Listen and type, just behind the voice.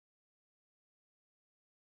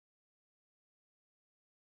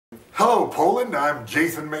Hello, Poland. I'm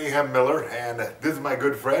Jason Mayhem Miller, and this is my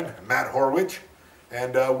good friend, Matt Horwich,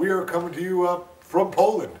 and we are coming to you from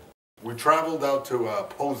Poland. We traveled out to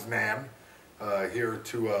Poznan here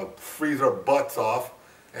to freeze our butts off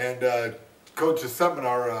and coach a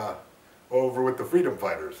seminar over with the freedom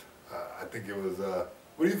fighters. I think it was,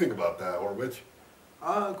 what do you think about that, Horwich?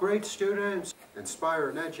 Great students, inspire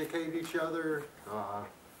and educate each other,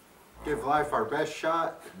 give life our best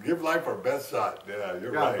shot. Give life our best shot, yeah,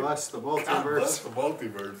 you're God right. bless the multiverse. God bless the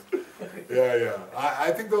multiverse. Yeah. I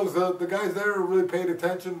think those the guys there really paid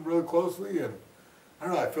attention really closely, and I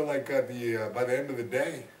don't know, I feel like by the end of the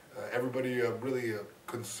day, everybody really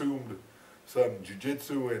consumed some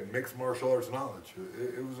jiu-jitsu and mixed martial arts knowledge.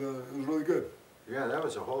 It was really good. Yeah, that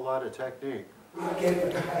was a whole lot of technique.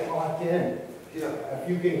 Get the guy locked in. Yeah. If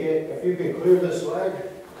you can clear this leg,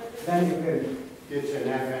 then you can get to an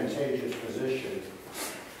advantageous position.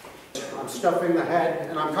 I'm stuffing the head,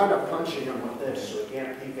 and I'm kind of punching him with this, so he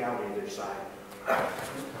can't peek out either side.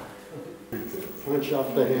 Punch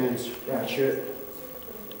up the hands, catch it.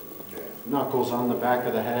 Knuckles on the back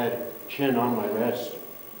of the head, chin on my wrist.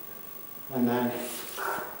 And then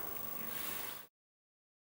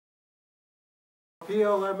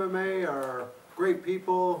PL MMA are great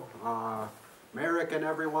people, Merrick and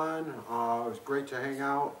everyone. It was great to hang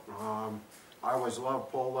out. I always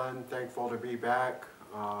loved Poland, thankful to be back.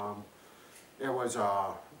 It was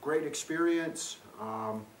a great experience.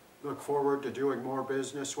 Look forward to doing more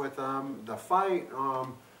business with them. The fight,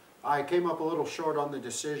 I came up a little short on the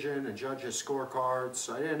decision and judges'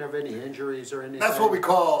 scorecards. I didn't have any injuries or anything. That's what we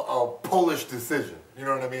call a Polish decision. You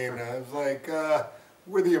know what I mean? It's like,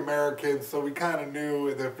 we're the Americans, so we kind of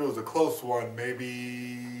knew that if it was a close one,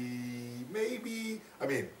 maybe, I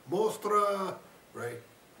mean, Mostra, right?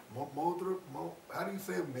 How do you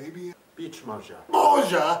say it? Maybe? Beach Moja.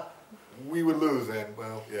 Moja! We would lose, and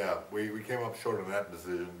well, yeah, we came up short on that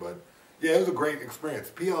decision, but yeah, it was a great experience.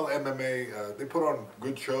 PL MMA, they put on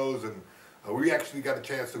good shows, and we actually got a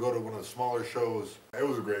chance to go to one of the smaller shows. It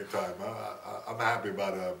was a great time. I'm happy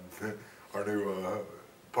about our new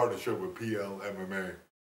partnership with PL MMA.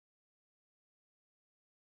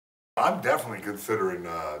 I'm definitely considering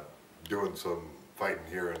doing some fighting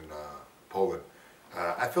here in Poland.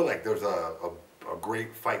 I feel like there's a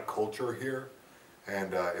great fight culture here,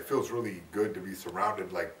 and it feels really good to be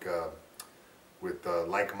surrounded with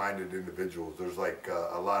like-minded individuals. There's like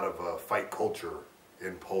a lot of fight culture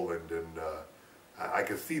in Poland, and I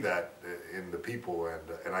can see that in the people,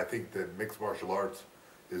 and I think that mixed martial arts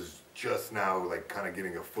is just now like kind of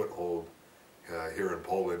getting a foothold here in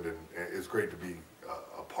Poland, and it's great to be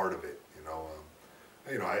a part of it.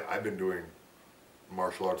 I've been doing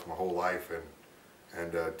martial arts my whole life,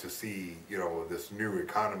 and to see this new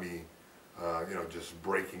economy, just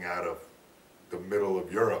breaking out of the middle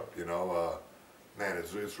of Europe, man,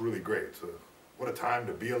 it's really great. So what a time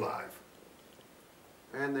to be alive.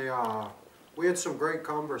 And we had some great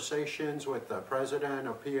conversations with the president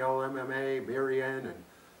of PL MMA, Miriam, and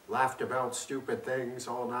laughed about stupid things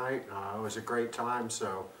all night. It was a great time,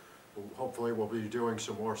 so hopefully we'll be doing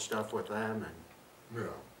some more stuff with them and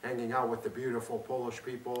hanging out with the beautiful Polish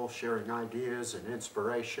people, sharing ideas and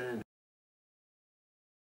inspiration.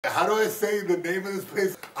 How do I say the name of this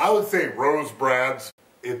place? I would say Rose Brad's.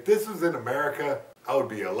 If this was in America, I would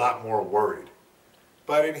be a lot more worried.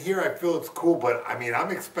 But in here, I feel it's cool, but I mean, I'm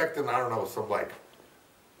expecting, I don't know, some like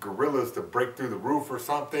gorillas to break through the roof or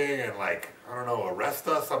something and like, I don't know, arrest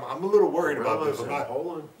us. I'm a little worried about this. In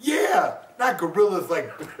Poland? Yeah, not gorillas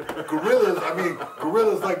like gorillas. I mean,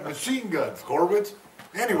 gorillas like machine guns, Horwich.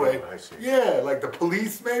 Anyway, I see. Yeah, like the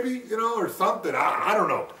police maybe, or something. I don't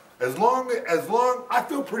know. As long, I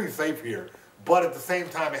feel pretty safe here. But at the same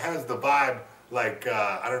time, it has the vibe like,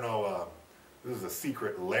 I don't know, this is a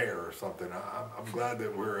secret lair or something. I'm glad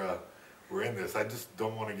that we're in this. I just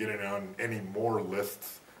don't want to get in on any more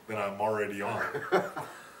lists than I'm already on.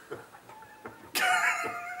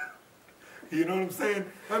 You know what I'm saying?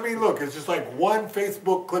 I mean, look, it's just like one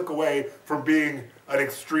Facebook click away from being an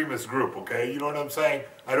extremist group, okay? You know what I'm saying?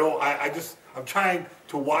 I'm trying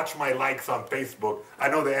to watch my likes on Facebook. I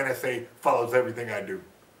know the NSA follows everything I do.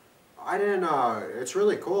 I didn't, it's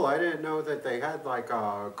really cool. I didn't know that they had like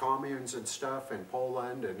communes and stuff in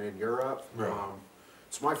Poland and in Europe. Yeah.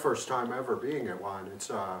 It's my first time ever being at one.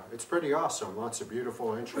 It's pretty awesome. Lots of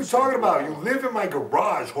beautiful, interesting. What are you talking about? You live in my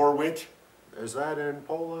garage, Horwich. Is that in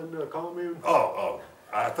Poland, a commune? Oh,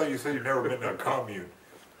 I thought you said you've never been to a commune.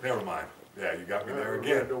 Never mind. Yeah, you got me there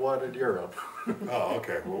again. Been to one in Europe. Oh,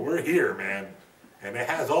 okay. Well, we're here, man, and it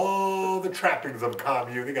has all the trappings of a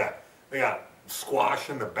commune. They got squash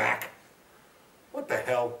in the back. What the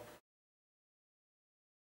hell?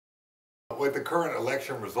 with the current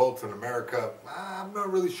election results in America, I'm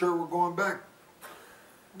not really sure we're going back.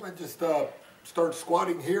 I might just start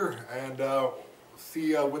squatting here and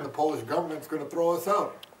see when the Polish government's going to throw us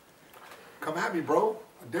out. Come at me, bro.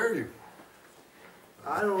 I dare you.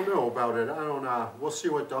 I don't know about it. I don't know. We'll see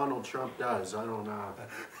what Donald Trump does. I don't know.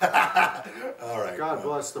 All right. God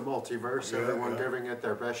bless the multiverse, everyone giving it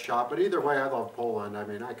their best shot. But either way, I love Poland. I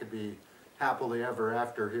mean, I could be happily ever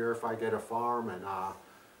after here if I get a farm and a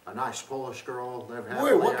nice Polish girl, live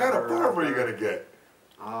happily. Wait, what kind of farm are you going to get?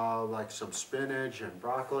 Like some spinach and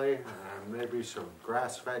broccoli, and maybe some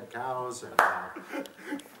grass-fed cows and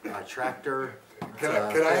a tractor. Can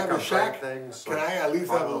I have a shack? Things can like I at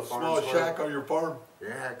least have a small farms shack on your farm?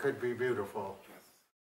 Yeah, it could be beautiful.